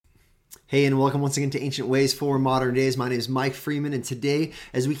Hey, and welcome once again to Ancient Ways for Modern Days. My name is Mike Freeman, and today,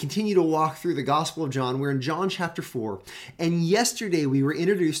 as we continue to walk through the Gospel of John, we're in John chapter 4. And yesterday, we were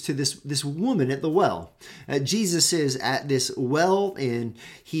introduced to this woman at the well. Jesus is at this well, and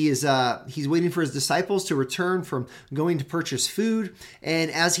he's waiting for his disciples to return from going to purchase food.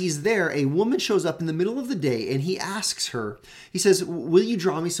 And as he's there, a woman shows up in the middle of the day, and he asks her. He says, "Will you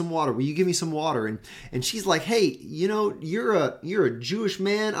draw me some water? Will you give me some water?" And she's like, "Hey, you're a Jewish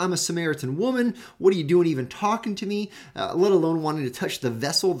man. I'm a Samaritan woman. What are you doing even talking to me, let alone wanting to touch the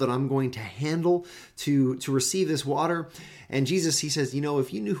vessel that I'm going to handle to receive this water?" And Jesus, he says,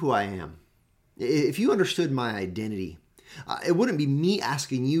 if you knew who I am, if you understood my identity, it wouldn't be me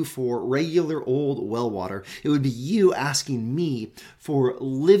asking you for regular old well water. It would be you asking me for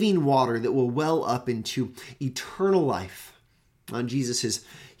living water that will well up into eternal life. And Jesus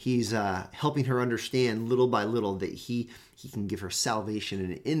he's helping her understand little by little that he can give her salvation,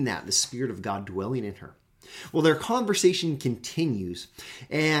 and in that, the Spirit of God dwelling in her. Well, their conversation continues,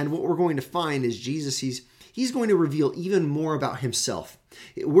 and what we're going to find is Jesus, he's going to reveal even more about himself.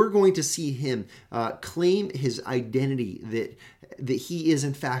 We're going to see him claim his identity, that he is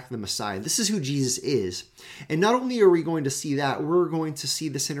in fact the Messiah. This is who Jesus is. And not only are we going to see that, we're going to see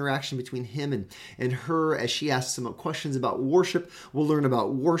this interaction between him and her as she asks him questions about worship. We'll learn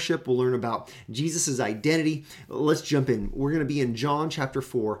about worship. We'll learn about Jesus' identity. Let's jump in. We're going to be in John chapter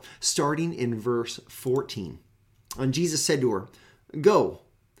 4, starting in verse 14. And Jesus said to her, "Go,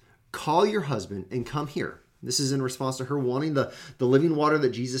 call your husband and come here." This is in response to her wanting the living water that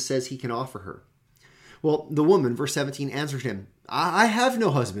Jesus says he can offer her. Well, the woman, verse 17, answered him, I have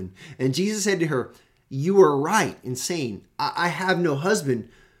no husband. And Jesus said to her, "You are right in saying, I have no husband,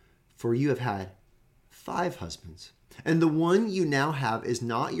 for you have had 5 husbands. And the one you now have is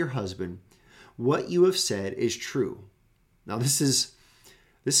not your husband. What you have said is true." Now, this is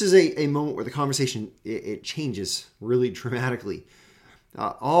a moment where the conversation, it changes really dramatically.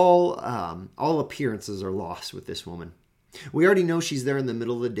 All appearances are lost with this woman. We already know she's there in the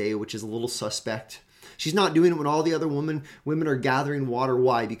middle of the day, which is a little suspect. She's not doing it when all the other women are gathering water.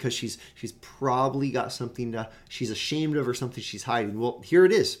 Why? Because she's probably got something she's ashamed of or something she's hiding. Well, here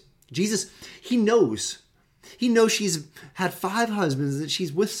it is. Jesus, he knows. He knows she's had 5 husbands, that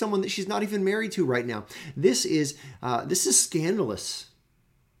she's with someone that she's not even married to right now. This is scandalous.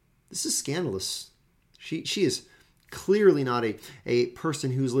 This is scandalous. She is clearly not a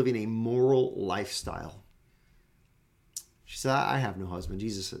person who's living a moral lifestyle. She said, I have no husband.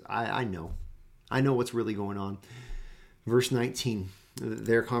 Jesus said, I know. I know what's really going on. Verse 19,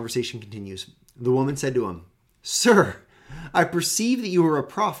 their conversation continues. The woman said to him, "Sir, I perceive that you are a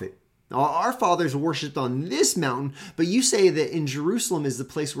prophet. Our fathers worshipped on this mountain, but you say that in Jerusalem is the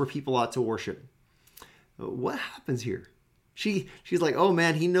place where people ought to worship." What happens here? She's like, oh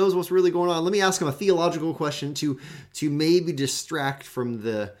man, he knows what's really going on. Let me ask him a theological question to maybe distract from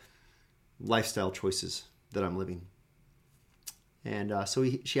the lifestyle choices that I'm living. And so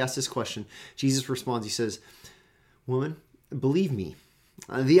she asks this question. Jesus responds. He says, "Woman, believe me,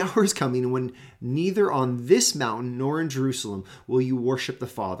 the hour is coming when neither on this mountain nor in Jerusalem will you worship the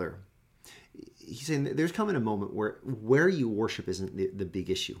Father." He's saying that there's coming a moment where you worship isn't the big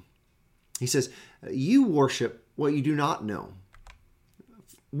issue. He says, you worship what you do not know.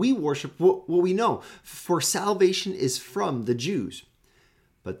 We worship what we know, for salvation is from the Jews.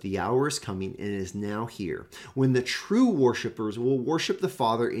 But the hour is coming and is now here when the true worshipers will worship the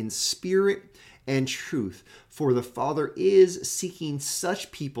Father in spirit and truth, for the Father is seeking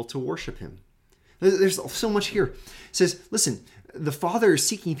such people to worship him. There's so much here. It says, listen, the Father is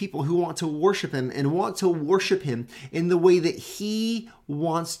seeking people who want to worship him and want to worship him in the way that he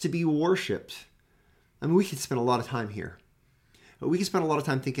wants to be worshiped. I mean, we could spend a lot of time here. But we can spend a lot of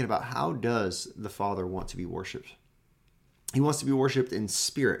time thinking about, how does the Father want to be worshiped? He wants to be worshiped in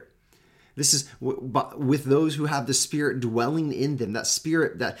spirit. This is with those who have the Spirit dwelling in them, that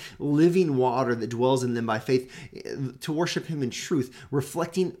Spirit, that living water that dwells in them by faith, to worship him in truth,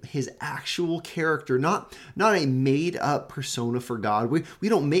 reflecting his actual character, not a made-up persona for God. We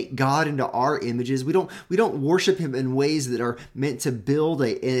don't make God into our images. We don't worship him in ways that are meant to build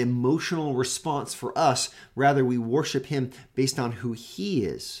an emotional response for us. Rather, we worship him based on who he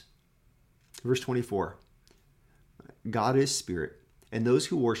is. Verse 24, God is spirit, and those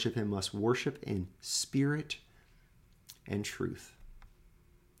who worship him must worship in spirit and truth.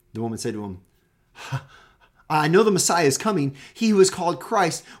 The woman said to him, I know the Messiah is coming, he who is called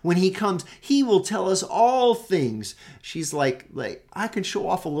Christ. When he comes, he will tell us all things. She's like, I can show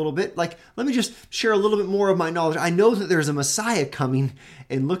off a little bit. Let me just share a little bit more of my knowledge. I know that there's a Messiah coming.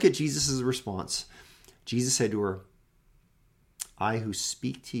 And look at Jesus' response. Jesus said to her, I who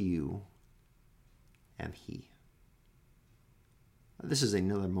speak to you am he. This is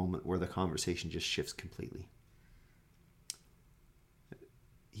another moment where the conversation just shifts completely.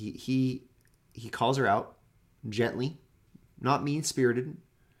 He calls her out gently, not mean-spirited.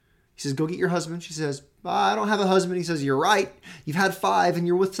 He says, go get your husband. She says, I don't have a husband. He says, you're right. You've had 5 and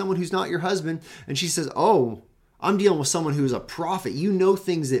you're with someone who's not your husband. And she says, oh, I'm dealing with someone who's a prophet. You know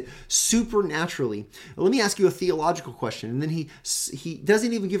things that supernaturally. Let me ask you a theological question. And then he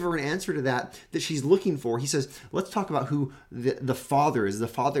doesn't even give her an answer to that she's looking for. He says, let's talk about who the Father is. The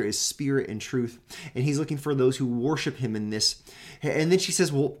Father is spirit and truth. And he's looking for those who worship him in this. And then she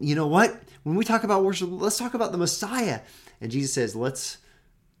says, well, you know what? When we talk about worship, let's talk about the Messiah. And Jesus says, let's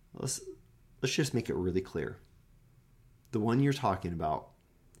just make it really clear. The one you're talking about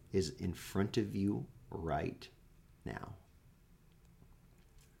is in front of you right now.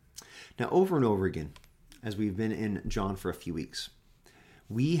 Now, over and over again, as we've been in John for a few weeks,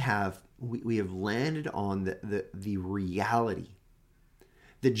 we have landed on the reality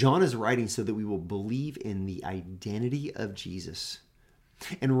that John is writing so that we will believe in the identity of Jesus.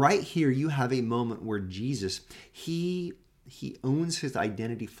 And right here, you have a moment where Jesus, he owns his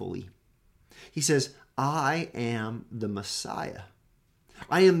identity fully. He says, I am the Messiah.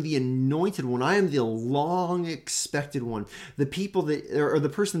 I am the anointed one. I am the long expected one. The people or the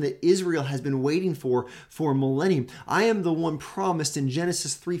person that Israel has been waiting for a millennium. I am the one promised in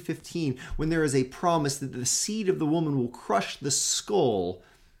Genesis 3:15 when there is a promise that the seed of the woman will crush the skull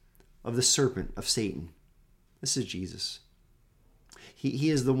of the serpent, of Satan. This is Jesus. He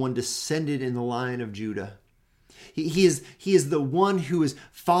is the one descended in the line of Judah. He is the one who is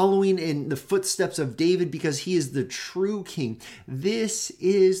following in the footsteps of David because he is the true king. This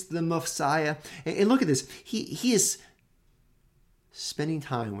is the Messiah. And look at this. He is spending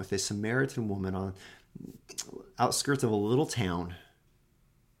time with a Samaritan woman on outskirts of a little town,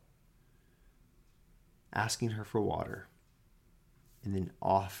 asking her for water, and then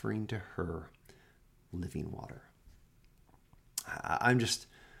offering to her living water.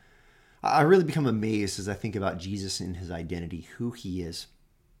 I really become amazed as I think about Jesus and his identity, who he is,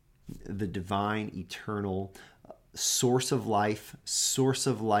 the divine, eternal source of life, source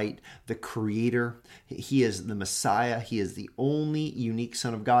of light, the creator. He is the Messiah. He is the only unique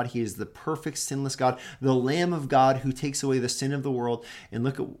Son of God. He is the perfect, sinless God, the Lamb of God who takes away the sin of the world. And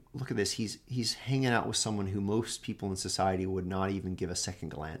look at this. He's hanging out with someone who most people in society would not even give a second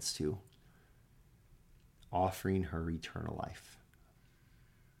glance to, offering her eternal life.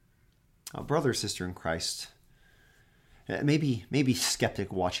 Brother or sister in Christ, maybe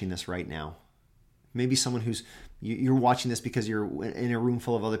skeptic watching this right now. Maybe someone you're watching this because you're in a room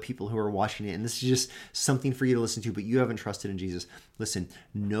full of other people who are watching it, and this is just something for you to listen to, but you haven't trusted in Jesus. Listen,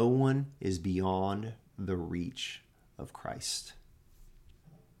 no one is beyond the reach of Christ.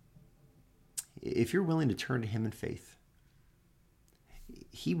 If you're willing to turn to him in faith,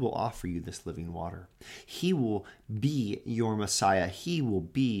 he will offer you this living water. He will be your Messiah. He will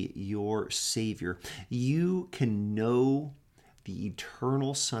be your Savior. You can know the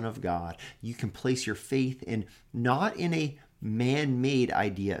eternal Son of God. You can place your faith not in a man-made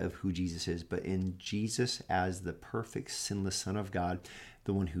idea of who Jesus is, but in Jesus as the perfect, sinless Son of God,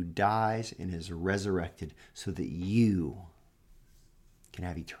 the one who dies and is resurrected so that you can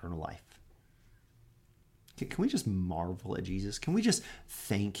have eternal life. Can we just marvel at Jesus? Can we just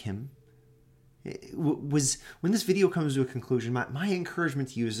thank him? When this video comes to a conclusion, my encouragement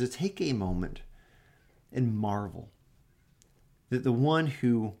to you is to take a moment and marvel that the one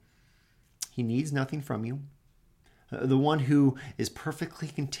who he needs nothing from you, the one who is perfectly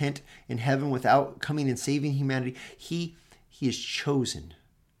content in heaven without coming and saving humanity, he is chosen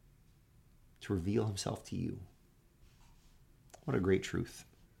to reveal himself to you. What a great truth.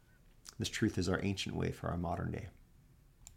 This truth is our ancient way for our modern day.